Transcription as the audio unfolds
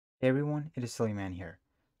Hey everyone, it is Sillyman here.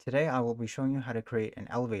 Today I will be showing you how to create an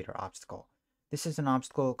elevator obstacle. This is an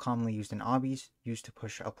obstacle commonly used in obbies, used to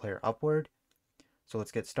push a player upward. So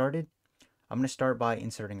let's get started. I'm going to start by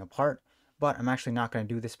inserting a part, but I'm actually not going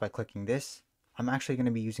to do this by clicking this. I'm actually going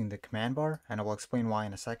to be using the command bar, and I will explain why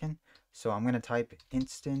in a second. So I'm going to type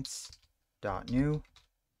instance.new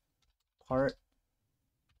part,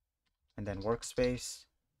 and then workspace,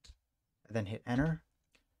 and then hit enter.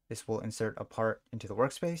 This will insert a part into the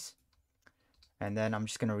workspace, and then I'm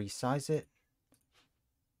just going to resize it.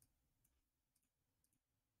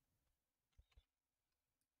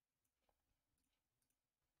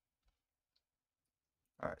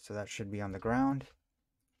 Alright, so that should be on the ground.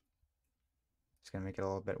 Just going to make it a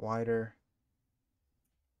little bit wider.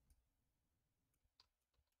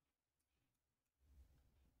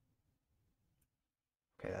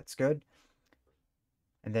 Okay, that's good.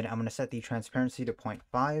 And then I'm going to set the transparency to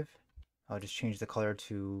 0.5. I'll just change the color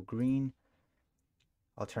to green.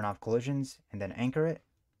 I'll turn off collisions and then anchor it.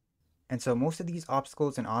 And so most of these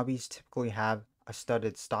obstacles and obbies typically have a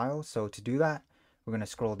studded style. So to do that, we're going to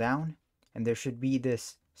scroll down and there should be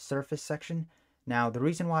this surface section. Now, the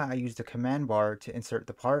reason why I use the command bar to insert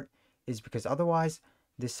the part is because otherwise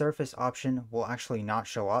the surface option will actually not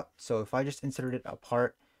show up. So if I just inserted a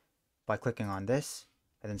part by clicking on this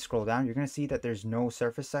and then scroll down, you're going to see that there's no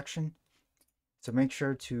surface section. So make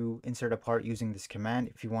sure to insert a part using this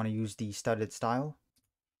command if you want to use the studded style.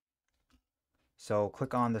 So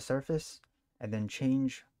click on the surface and then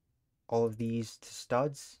change all of these to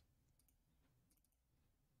studs.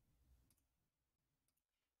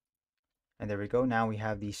 And there we go. Now we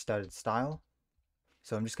have the studded style.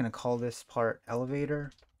 So I'm just going to call this part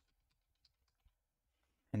elevator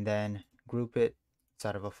and then group it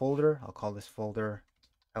inside of a folder. I'll call this folder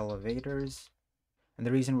elevators. And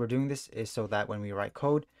the reason we're doing this is so that when we write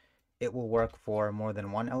code, it will work for more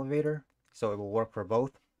than one elevator. So it will work for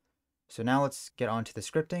both. So now let's get on to the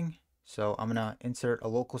scripting. So I'm going to insert a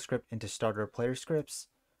local script into starter player scripts.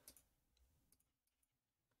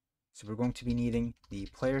 So we're going to be needing the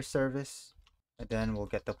player service, and then we'll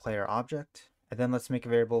get the player object. And then let's make a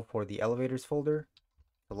variable for the elevators folder.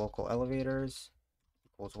 The local elevators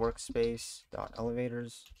equals workspace dot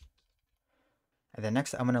elevators. And then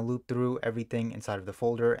next I'm going to loop through everything inside of the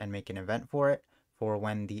folder and make an event for it for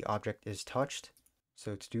when the object is touched.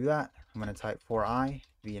 So to do that, I'm going to type for I,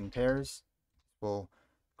 v in pairs. We'll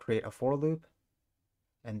create a for loop.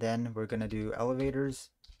 And then we're going to do elevators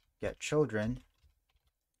get children.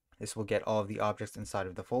 This will get all of the objects inside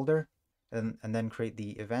of the folder. And then create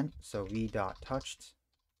the event. So v.touched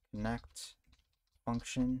connect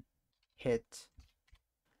function hit.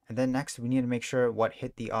 And then next we need to make sure what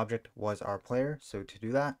hit the object was our player. So to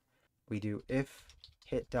do that, we do if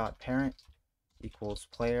hit.parent equals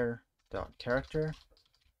player.character.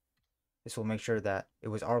 This will make sure that it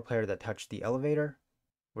was our player that touched the elevator.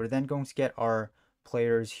 We're then going to get our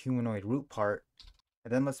player's humanoid root part.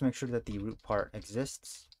 And then let's make sure that the root part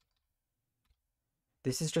exists.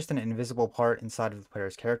 This is just an invisible part inside of the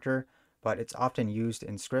player's character, but it's often used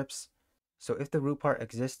in scripts. So if the root part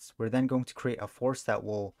exists, we're then going to create a force that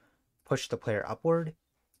will push the player upward.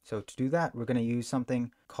 So to do that, we're going to use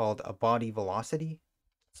something called a body velocity.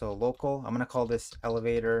 So local, I'm going to call this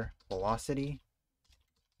elevator velocity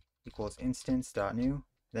equals instance.new.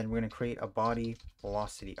 Then we're going to create a body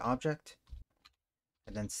velocity object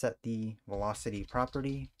and then set the velocity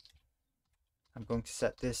property. I'm going to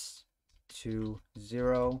set this to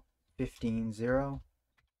 0, 15, 0.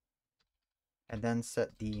 And then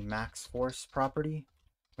set the max force property.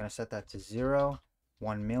 I'm going to set that to 0,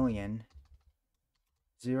 1 million,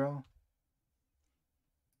 0.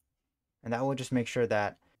 And that will just make sure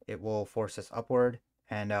that it will force us upward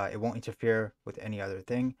and it won't interfere with any other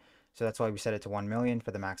thing. So that's why we set it to 1 million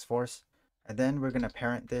for the max force. And then we're going to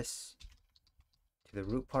parent this to the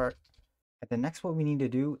root part. And then next what we need to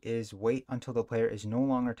do is wait until the player is no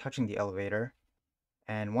longer touching the elevator.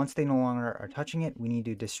 And once they no longer are touching it, we need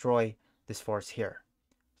to destroy this force here.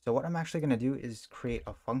 So what I'm actually going to do is create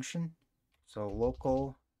a function. So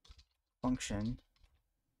local function,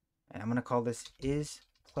 and I'm going to call this is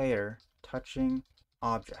player touching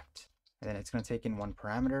object. And then it's going to take in one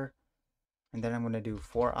parameter. And then I'm going to do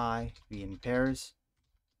for I v in pairs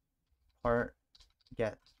part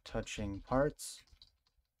get touching parts.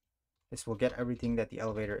 This will get everything that the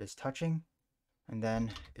elevator is touching. And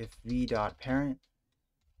then if v.parent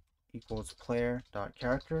equals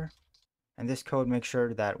player.character, and this code makes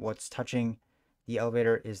sure that what's touching the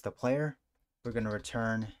elevator is the player. We're going to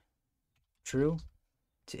return true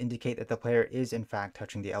to indicate that the player is in fact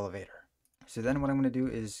touching the elevator. So then what I'm going to do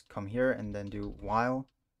is come here and then do while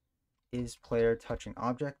is player touching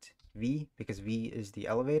object v, because v is the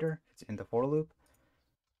elevator, it's in the for loop.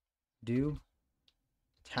 Do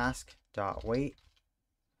task.wait,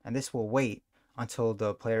 and this will wait until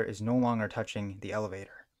the player is no longer touching the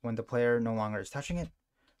elevator. When the player no longer is touching it,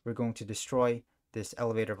 we're going to destroy this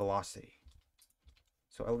elevator velocity.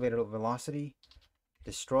 So elevator velocity,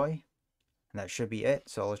 destroy, and that should be it.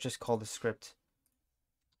 So let's just call the script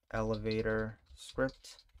elevator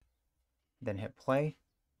script, then hit play.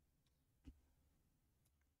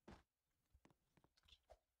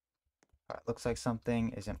 Alright, looks like something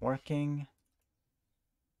isn't working.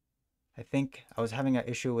 I think I was having an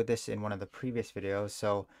issue with this in one of the previous videos,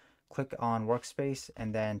 so click on workspace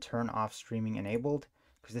and then turn off streaming enabled,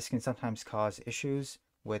 because this can sometimes cause issues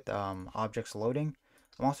with objects loading.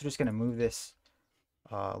 I'm also just going to move this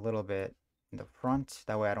a little bit in the front,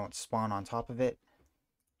 that way I don't spawn on top of it.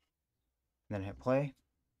 And then hit play.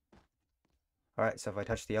 Alright, so if I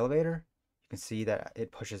touch the elevator, you can see that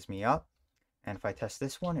it pushes me up. And if I test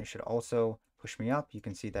this one, it should also push me up. You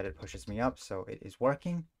can see that it pushes me up, so it is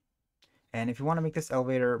working. And if you want to make this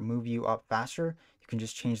elevator move you up faster, you can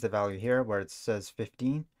just change the value here where it says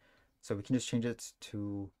 15. So we can just change it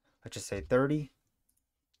to, let's just say 30.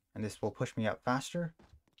 And this will push me up faster.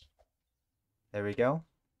 There we go.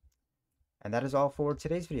 And that is all for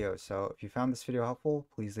today's video. So if you found this video helpful,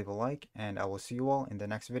 please leave a like, and I will see you all in the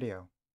next video.